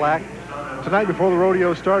Cadillac. Tonight before the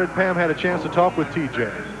rodeo started, Pam had a chance to talk with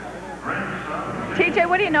T.J. TJ,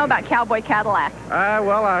 what do you know about Cowboy Cadillac?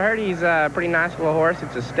 Well, I heard he's a pretty nice little horse.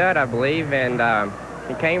 It's a stud, I believe, and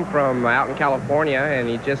he came from out in California, and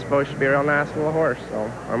he's just supposed to be a real nice little horse.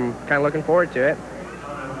 So I'm kind of looking forward to it.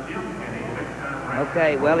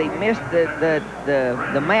 Okay, well, he missed the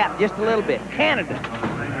map just a little bit. Canada,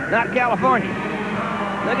 not California.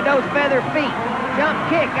 Look at those feather feet. Jump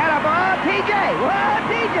kick out of TJ.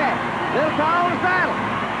 Whoa, TJ. Little tall on the saddle.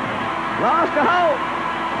 Lost a hold.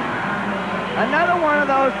 Another one of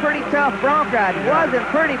those pretty tough bronc rides. Wasn't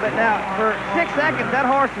pretty, but now for 6 seconds, that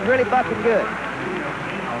horse was really bucking good.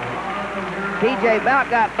 TJ about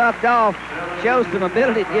got bucked off. Shows some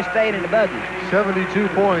ability, just stayed in the buggy. 72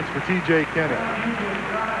 points for T.J. Kenny.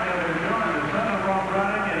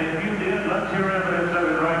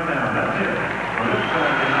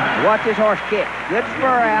 Watch this horse kick. Good spur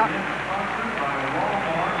out.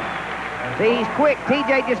 See, he's quick.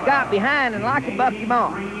 TJ just got behind and like to buck him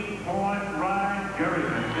off.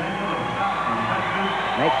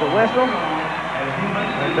 Makes the whistle.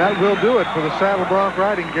 And that will do it for the saddle bronc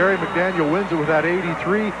riding. Gary McDaniel wins it with that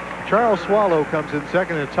 83. Charles Swallow comes in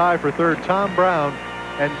second and a tie for third. Tom Brown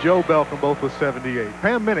and Joe Belkin both with 78.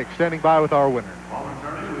 Pam Minick standing by with our winner.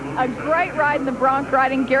 A great ride in the bronc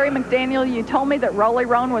riding. Gary McDaniel, you told me that Rolly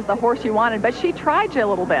Roan was the horse you wanted, but she tried you a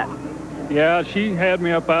little bit. Yeah, she had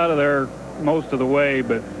me up out of there most of the way,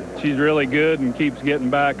 but she's really good and keeps getting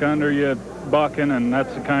back under you, bucking, and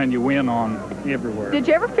that's the kind you win on everywhere. Did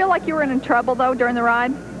you ever feel like you were in trouble, though, during the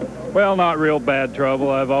ride? Well, not real bad trouble.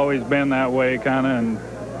 I've always been that way, kind of, and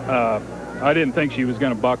I didn't think she was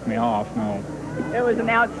going to buck me off, no. It was an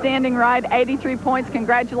outstanding ride, 83 points.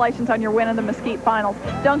 Congratulations on your win in the Mesquite Finals.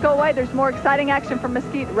 Don't go away. There's more exciting action from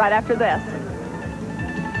Mesquite right after this.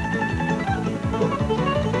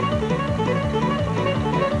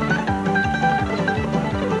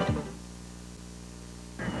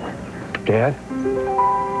 Dad?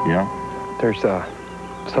 Yeah? There's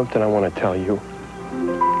something I want to tell you.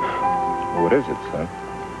 What is it, son?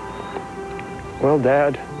 Well,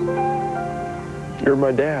 Dad, you're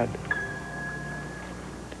my dad.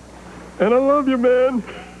 And I love you, man.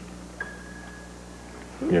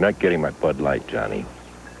 You're not getting my Bud Light, Johnny.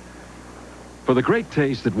 For the great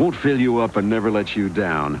taste that won't fill you up and never let you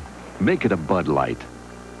down, make it a Bud Light.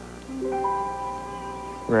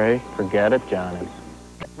 Ray, forget it, Johnny.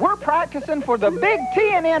 We're practicing for the big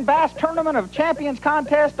TNN Bass Tournament of Champions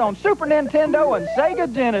contest on Super Nintendo and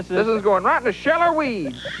Sega Genesis. This is going right in the sheller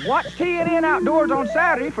weeds. Watch TNN Outdoors on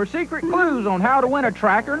Saturday for secret clues on how to win a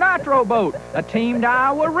Tracker Nitro boat, a Team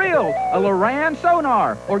Iowa reel, a Loran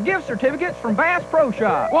sonar, or gift certificates from Bass Pro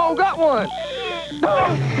Shop. Whoa, got one!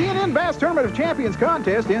 TNN Bass Tournament of Champions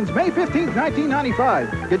contest ends May 15th,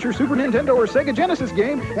 1995. Get your Super Nintendo or Sega Genesis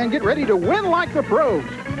game and get ready to win like the pros.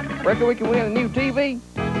 Reckon we can win a new TV?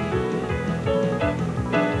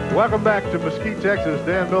 Welcome back to Mesquite, Texas.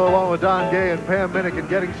 Dan Miller along with Don Gay and Pam Minick, and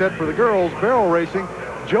getting set for the girls barrel racing,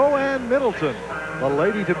 Joanne Middleton, the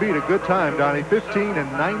lady to beat. A good time, Donnie, 15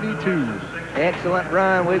 and 92. Excellent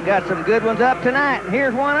run. We've got some good ones up tonight. And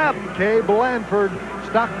here's one up. Kay Blandford,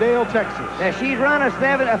 Stockdale, Texas. Now she's run a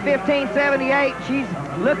 1578. She's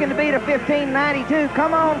looking to beat a 1592.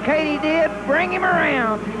 Come on, Katie did. Bring him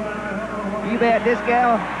around. You bet this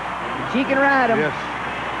gal, she can ride him. Yes.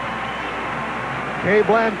 Kay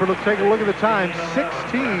Blandford, let's take a look at the time.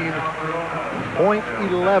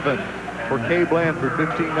 16.11 for Kay Blandford.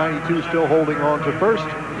 1592 still holding on to first.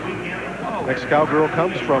 Next cowgirl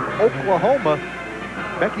comes from Oklahoma,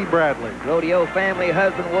 Becky Bradley. Rodeo family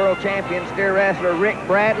husband world champion steer wrestler Rick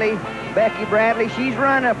Bradley. Becky Bradley, she's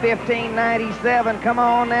run a 1597. Come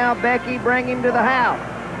on now, Becky, bring him to the house.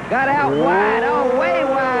 Got out wide, way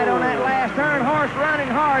wide on that last turn. Horse running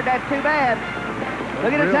hard, that's too bad.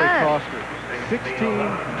 Look at the time. Cost her 16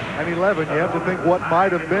 and 11. You have to think what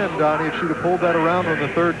might have been, Donnie, if she'd have pulled that around on the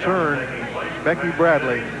third turn. Becky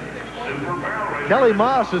Bradley. Kelly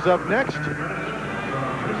Moss is up next. All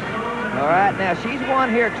right, now she's won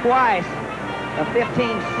here twice. A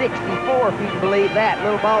 1564, if you can believe that.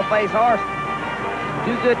 Little ball-faced horse.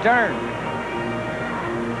 Two good turns.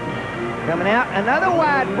 Coming out, another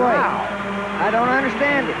wide break. I don't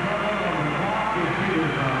understand it.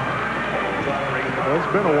 Well,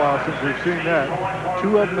 it's been a while since we've seen that.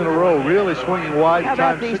 2 of them in a row, really swinging wide. How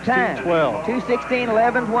about these 16-12. 2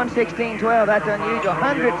 16-11s, 1 16-12. That's unusual.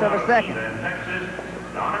 Hundredths of a second.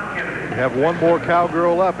 We have one more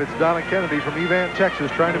cowgirl up. It's Donna Kennedy from Evant,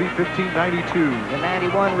 Texas, trying to beat 1592. The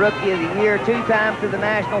 91 Rookie of the Year, 2 times to the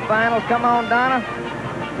national finals. Come on, Donna.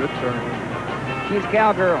 Good turn. She's a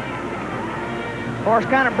cowgirl. Horse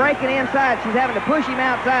kind of breaking inside. She's having to push him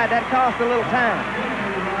outside. That cost a little time.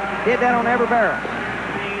 Did that on every barrel.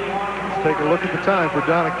 Let's take a look at the time for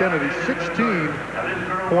Donna Kennedy,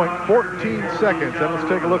 16.14 seconds. And let's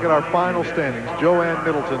take a look at our final standings. Joanne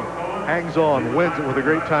Middleton hangs on, wins it with a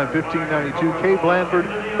great time, 1592. Kay Blandford,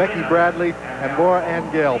 Becky Bradley, and Laura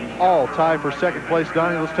Angell all tied for second place.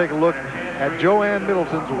 Donnie, let's take a look at Joanne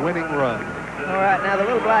Middleton's winning run. All right, now the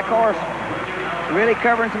little black horse really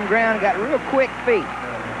covering some ground, got real quick feet.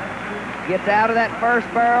 Gets out of that first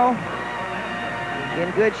barrel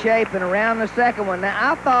in good shape and around the second one. Now,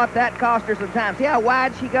 I thought that cost her some time. See how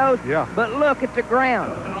wide she goes? Yeah. But look at the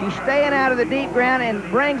ground. She's staying out of the deep ground and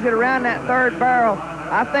brings it around that third barrel.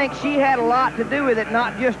 I think she had a lot to do with it,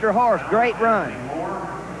 not just her horse. Great run.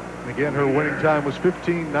 Again, her winning time was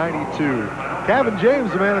 1592. Kevin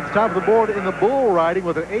James, the man at the top of the board in the bull riding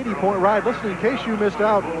with an 80-point ride. Listen, in case you missed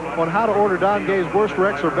out on how to order Don Gay's worst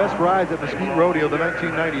wrecks or best rides at Mesquite Rodeo, the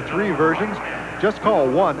 1993 versions, just call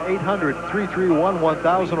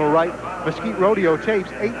 1-800-331-1000 or write Mesquite Rodeo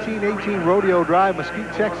Tapes, 1818 Rodeo Drive,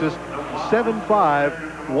 Mesquite, Texas,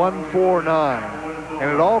 75149. And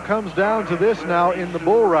it all comes down to this now in the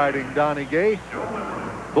bull riding, Donnie Gay.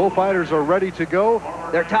 Bullfighters are ready to go.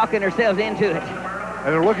 They're talking themselves into it.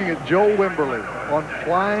 And they're looking at Joe Wimberly on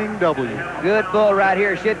Flying W. Good bull right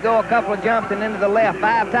here. Should go a couple of jumps and into the left.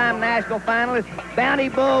 5-time national finalist, Bounty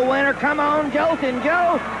Bull winner. Come on, Joltin'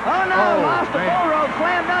 Joe. Oh, no, lost the bull rope,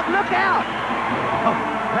 slammed up. Look out.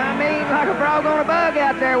 I mean, like a frog on a bug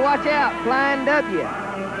out there. Watch out. Flying W.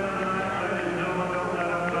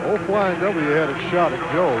 Old Flying W had a shot at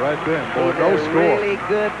Joe right then. Boy, no score. Really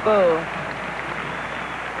good bull.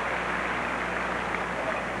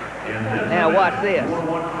 Now watch this.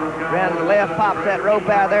 Round to the left, pops that rope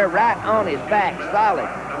out there right on his back, solid.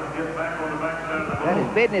 Got his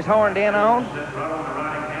business horned in on.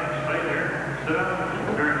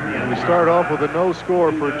 And we start off with a no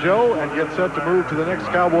score for Joe and get set to move to the next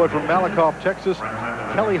cowboy from Malakoff, Texas,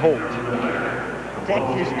 Kelly Holt.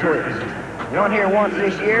 Texas twist. Won here once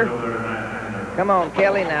this year. Come on,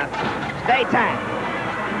 Kelly, now. Stay tight.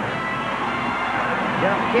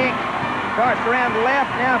 Jump kick. Starts around the left,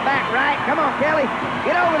 now back right. Come on, Kelly.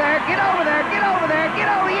 Get over there, get over there, get over there, get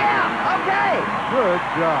over. Yeah, okay. Good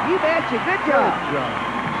job. You betcha, good job. Good job.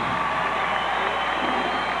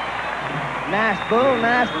 Nice bull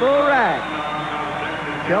ride.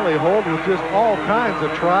 Kelly Holt with just all kinds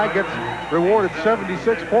of try, gets rewarded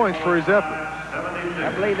 76 points for his effort. I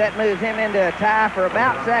believe that moves him into a tie for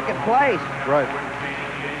about second place. Right.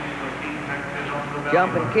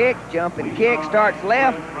 Jumping kick, starts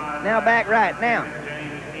left. Now back right. Now,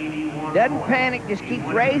 doesn't panic, just keeps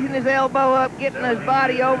raising his elbow up, getting his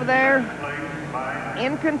body over there.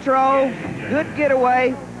 In control, good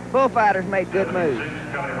getaway. Bullfighters made good moves.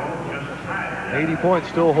 80 points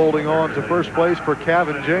still holding on to first place for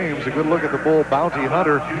Kevin James. A good look at the bull bounty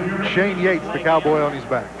hunter, Shane Yates, the cowboy on his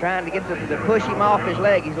back. Trying to get to push him off his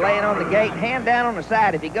leg. He's laying on the gate, hand down on the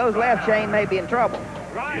side. If he goes left, Shane may be in trouble.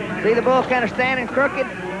 See the bull kind of standing crooked?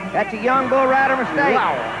 That's a young bull rider mistake.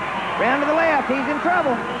 Wow. Round to the left, he's in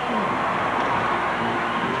trouble.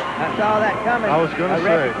 I saw that coming. I was going to say.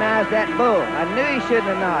 I recognized that bull. I knew he shouldn't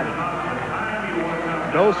have nodded.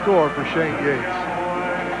 No score for Shane Yates.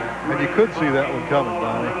 And you could see that one coming,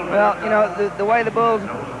 Donnie. Well, you know, the way the bull's...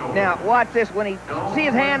 Now, watch this. When he... See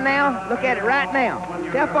his hand now? Look at it right now.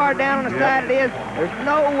 See how far down on the side it is? There's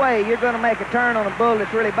no way you're going to make a turn on a bull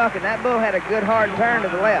that's really bucking. That bull had a good hard turn to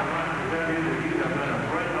the left.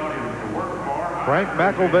 Frank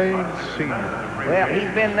McIlvain Sr. Well, he's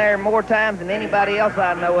been there more times than anybody else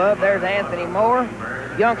I know of. There's Anthony Moore,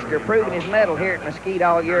 youngster proving his mettle here at Mesquite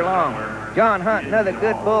all year long. John Hunt, another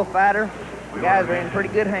good bullfighter. The guys are in pretty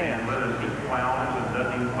good hands.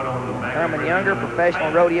 Herman Younger,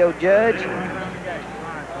 professional rodeo judge.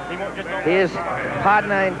 His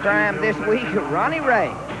partner in crime this week, Ronnie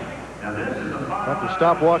Reid. Got the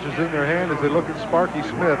stopwatches in their hand as they look at Sparky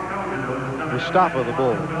Smith, the stop of the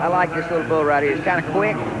bull. I like this little bull right here. He's kind of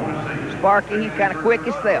quick. Sparky, he's kind of quick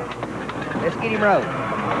himself. Let's get him rode.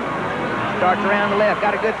 Starts around the left,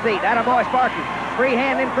 got a good seat. Atta boy, Sparky. Free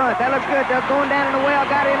hand in front. That looks good. That's going down in the well.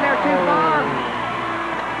 Got in there too far.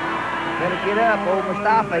 Better get up, old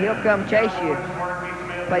Mustafa. He'll come chase you.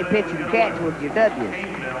 Play pitch and catch with your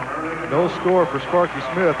W's. No score for Sparky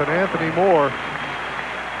Smith, and Anthony Moore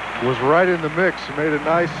was right in the mix and made a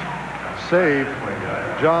nice save.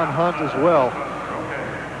 John Hunt as well.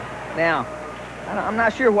 Now, I'm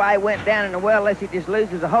not sure why he went down in the well unless he just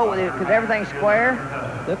loses a hole with it, because everything's square,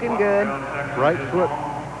 looking good. Right foot.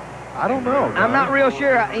 I don't know. I'm not real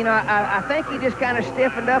sure. You know, I think he just kind of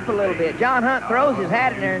stiffened up a little bit. John Hunt throws his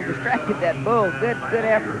hat in there and distracted that bull. Good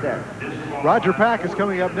effort there. Roger Pack is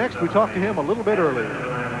coming up next. We talked to him a little bit earlier.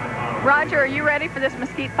 Roger, are you ready for this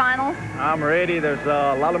Mesquite Finals? I'm ready. There's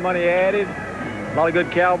a lot of money added, a lot of good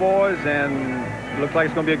cowboys, and it looks like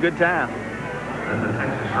it's going to be a good time.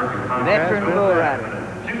 Veteran bull rider.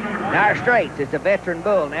 Dire Straits is the veteran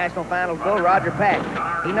bull, National Finals bull, Roger Pack.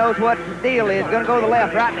 He knows what the deal is. Going to go to the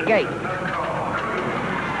left, right in the gate.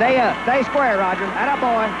 Stay up. Stay square, Roger.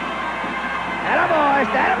 Attaboy. Attaboy.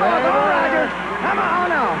 Attaboy. Go on, Roger. Come on. Oh,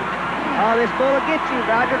 no. Oh, this bull will get you,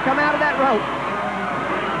 Roger. Come out of that rope.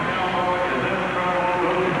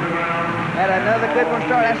 Had another good one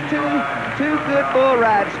start. That's two good bull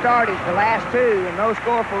rides started, the last two, and no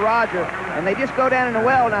score for Roger. And they just go down in the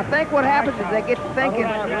well. And I think what happens is they get to thinking,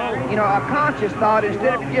 you know, a conscious thought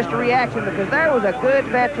instead of just a reaction, because there was a good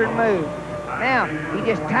veteran move. Now, he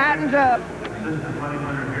just tightens up,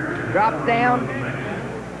 drops down.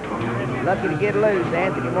 Lucky to get loose.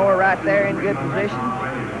 Anthony Moore right there in good position.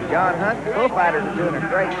 John Hunt, the bullfighters are doing a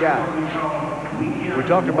great job. We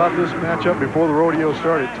talked about this matchup before the rodeo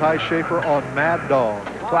started. Ty Schaefer on Mad Dog.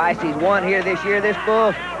 Twice he's won here this year. This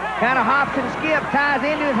bull kind of hops and skips, ties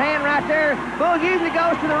into his hand right there. Bull usually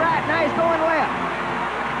goes to the right. Now he's going left.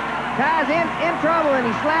 Ty's in trouble, and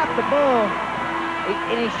he slapped the bull,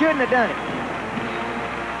 and he shouldn't have done it.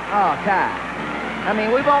 Oh, Ty. I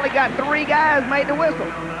mean, we've only got 3 guys made the whistle.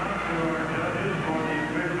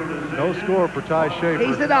 No score for Ty Schaefer.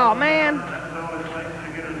 He said, oh, man.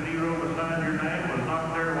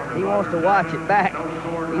 He wants to watch it back.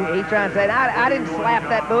 He's trying to say, I didn't slap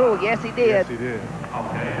that bull. Yes, he did. Yes, he did.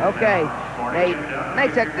 Okay. He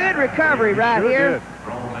makes a good recovery right here.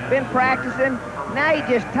 Did. Been practicing. Now he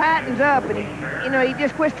just tightens up, and he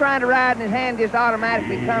just quits trying to ride, and his hand just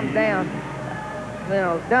automatically comes down. You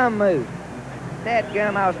know, dumb move.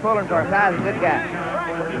 Dadgum, I was pulling for him. Ty's a good guy.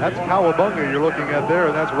 That's Cowabunga you're looking at there,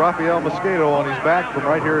 and that's Rafael Mosquito on his back from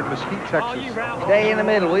right here in Mesquite, Texas. Stay in the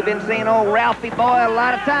middle. We've been seeing old Ralphie Boy a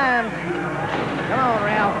lot of times. Come on,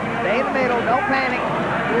 Ralph. Stay in the middle. Don't panic.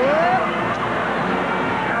 Whoop.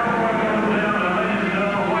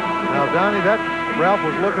 Now, Donnie, that Ralph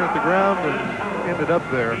was looking at the ground and ended up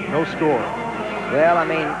there. No score. Well, I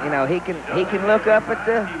mean, you know, he can look up at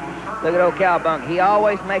the... Look at old Cowabunga. He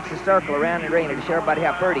always makes a circle around the arena to show everybody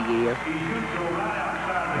how pretty he is.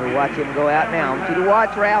 We'll watch him go out now. I want you to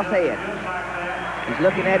watch Ralph's head. He's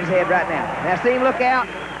looking at his head right now. Now, see him look out?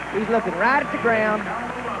 He's looking right at the ground.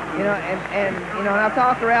 You know, and you know, and I've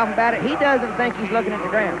talked to Ralph about it. He doesn't think he's looking at the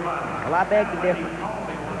ground. Well, I beg to differ.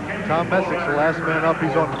 Tom Messick's the last man up.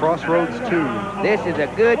 He's on Crossroads 2. This is a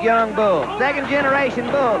good young bull. Second generation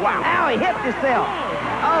bull. Wow. Ow, he hipped himself.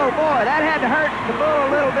 Oh, boy, that had to hurt the bull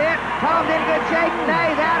a little bit. Tom's in good shape. Now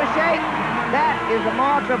he's out of shape. That is the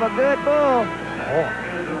mark of a good bull.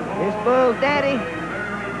 This bull's daddy,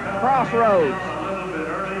 Crossroads.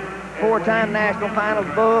 4-time National Finals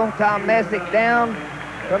bull. Tom Messick down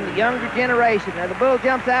from the younger generation. Now, the bull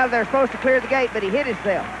jumps out of there, supposed to clear the gate, but he hit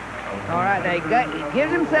himself. All right, now he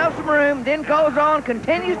gives himself some room, then goes on,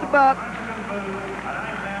 continues to buck.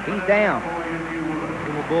 He's down.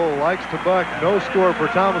 Little bull likes to buck. No score for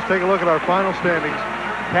Tom. Let's take a look at our final standings.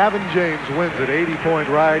 Kevin James wins at 80-point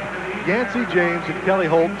ride. Yancey James and Kelly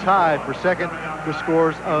Holt tied for second with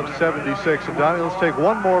scores of 76. And Donnie, let's take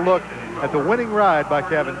one more look at the winning ride by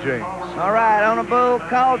Kevin James. All right, on a bull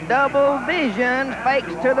called Double Vision,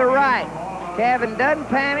 fakes to the right. Kevin doesn't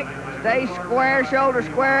panic, stays square, shoulder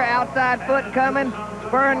square, outside foot coming,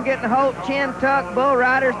 spurring, getting Holt, chin tuck. Bull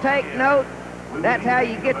riders take note. That's how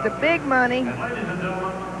you get the big money.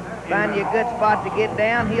 Find you a good spot to get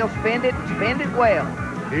down. He'll spend it well.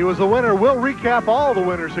 He was the winner. We'll recap all the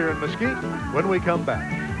winners here in Mesquite when we come back.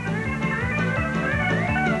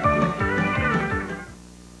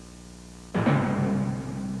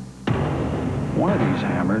 One of these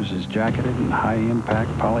hammers is jacketed in high-impact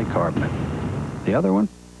polycarbonate. The other one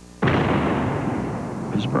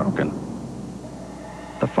is broken.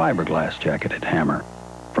 The fiberglass jacketed hammer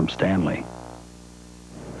from Stanley.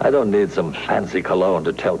 I don't need some fancy cologne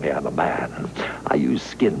to tell me I'm a man. I use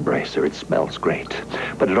Skin Bracer. It smells great,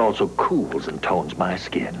 but it also cools and tones my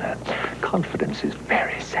skin. Confidence is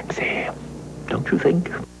very sexy. Don't you think?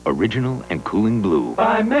 Original and cooling blue.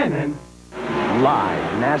 By Menon. Live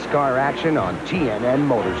NASCAR action on TNN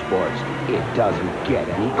Motorsports. It doesn't get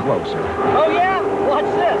any closer. Oh, yeah?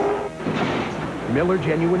 What's this? Miller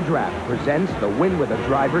Genuine Draft presents the Win with a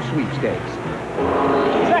Driver sweepstakes.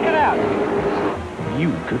 Check it out.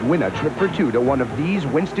 You could win a trip for two to one of these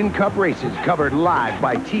Winston Cup races covered live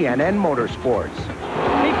by TNN Motorsports.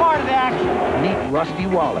 Be part of the action. Meet Rusty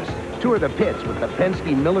Wallace. Tour the pits with the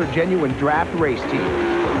Penske Miller Genuine Draft race team.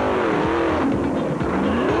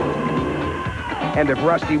 And if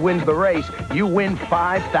Rusty wins the race, you win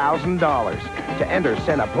 $5,000. To enter,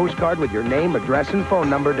 send a postcard with your name, address, and phone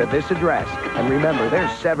number to this address. And remember,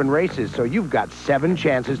 there's 7 races, so you've got 7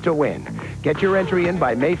 chances to win. Get your entry in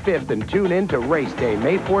by May 5th and tune in to Race Day,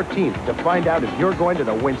 May 14th, to find out if you're going to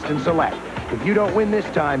the Winston Select. If you don't win this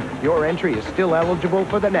time, your entry is still eligible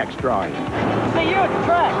for the next drawing. See you at the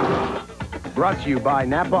track. Brought to you by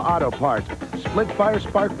Napa Auto Parts, Split Fire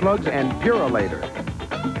Spark Plugs, and Purolator.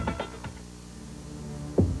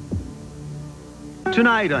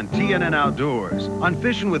 Tonight on TNN Outdoors, on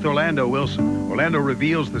Fishing with Orlando Wilson, Orlando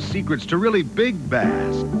reveals the secrets to really big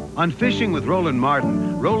bass. On Fishing with Roland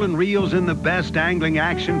Martin, Roland reels in the best angling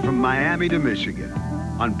action from Miami to Michigan.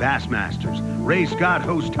 On Bassmasters, Ray Scott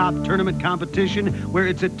hosts top tournament competition where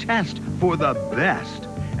it's a test for the best.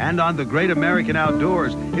 And on the Great American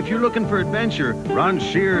Outdoors, if you're looking for adventure, Ron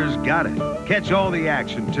Shearer's got it. Catch all the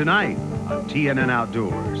action tonight on TNN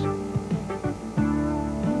Outdoors.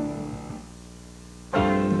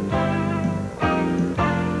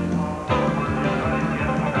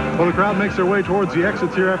 Well, the crowd makes their way towards the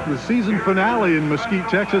exits here after the season finale in Mesquite,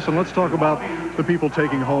 Texas. And let's talk about the people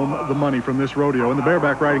taking home the money from this rodeo. In the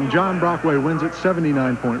bareback riding, John Brockway wins it,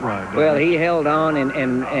 79-point ride. Well, he held on,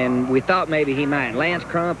 and we thought maybe he might. Lance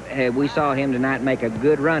Crump, we saw him tonight make a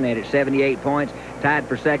good run at it, 78 points, tied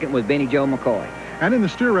for second with Benny Joe McCoy. And in the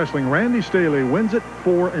steer wrestling, Randy Staley wins it,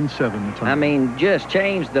 4-7 the time. I mean, just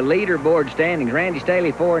changed the leaderboard standings. Randy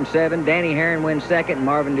Staley 4-7, Danny Herron wins second, and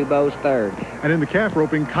Marvin DuBose third. And in the calf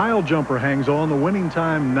roping, Kyle Jumper hangs on, the winning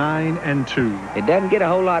time 9-2. It doesn't get a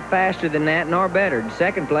whole lot faster than that, nor better.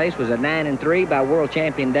 Second place was a 9-3 by world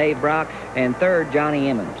champion Dave Brock, and third, Johnny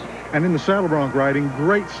Emmons. And in the saddle bronc riding,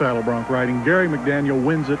 great saddle bronc riding, Gary McDaniel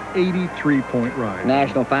wins it, 83-point ride.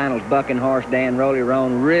 National finals, bucking horse Dan Rolly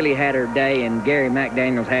Roan really had her day, and Gary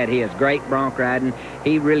McDaniel's had his. Great bronc riding.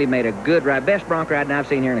 He really made a good ride. Best bronc riding I've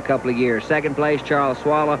seen here in a couple of years. Second place, Charles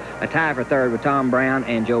Swallow. A tie for third with Tom Brown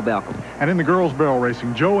and Joe Belcom. And in the girls' barrel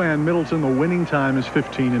racing, Joanne Middleton, the winning time is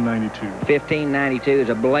 15-92. 15-92 is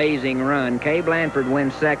a blazing run. Kay Blanford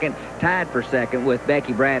wins second, tied for second with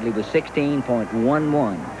Becky Bradley with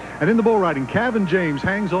 16.11. And in the bull riding, Kevin James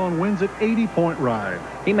hangs on, wins it, 80-point ride.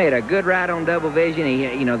 He made a good ride on double vision.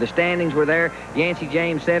 The standings were there. Yancey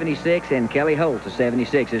James, 76, and Kelly Holt,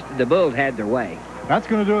 76. The bulls had their way. That's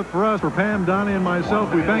going to do it for us. For Pam, Donnie, and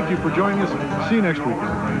myself, we thank you for joining us. See you next week.